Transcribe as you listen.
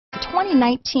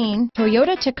2019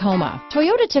 Toyota Tacoma.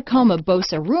 Toyota Tacoma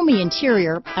boasts a roomy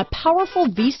interior, a powerful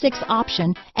V6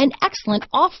 option, and excellent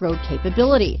off-road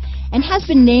capability, and has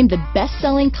been named the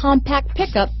best-selling compact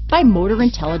pickup by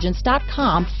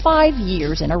MotorIntelligence.com 5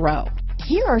 years in a row.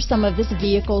 Here are some of this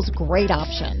vehicle's great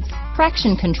options: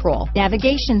 traction control,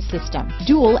 navigation system,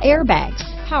 dual airbags,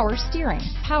 power steering,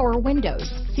 power windows,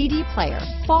 CD player,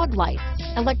 fog lights,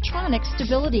 electronic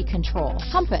stability control,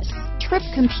 compass, trip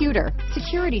computer,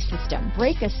 security system,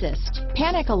 brake assist,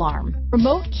 panic alarm,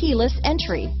 remote keyless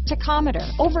entry, tachometer,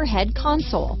 overhead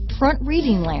console, front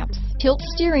reading lamps, tilt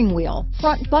steering wheel,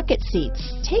 front bucket seats.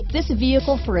 Take this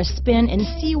vehicle for a spin and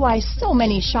see why so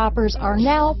many shoppers are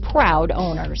now proud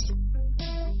owners.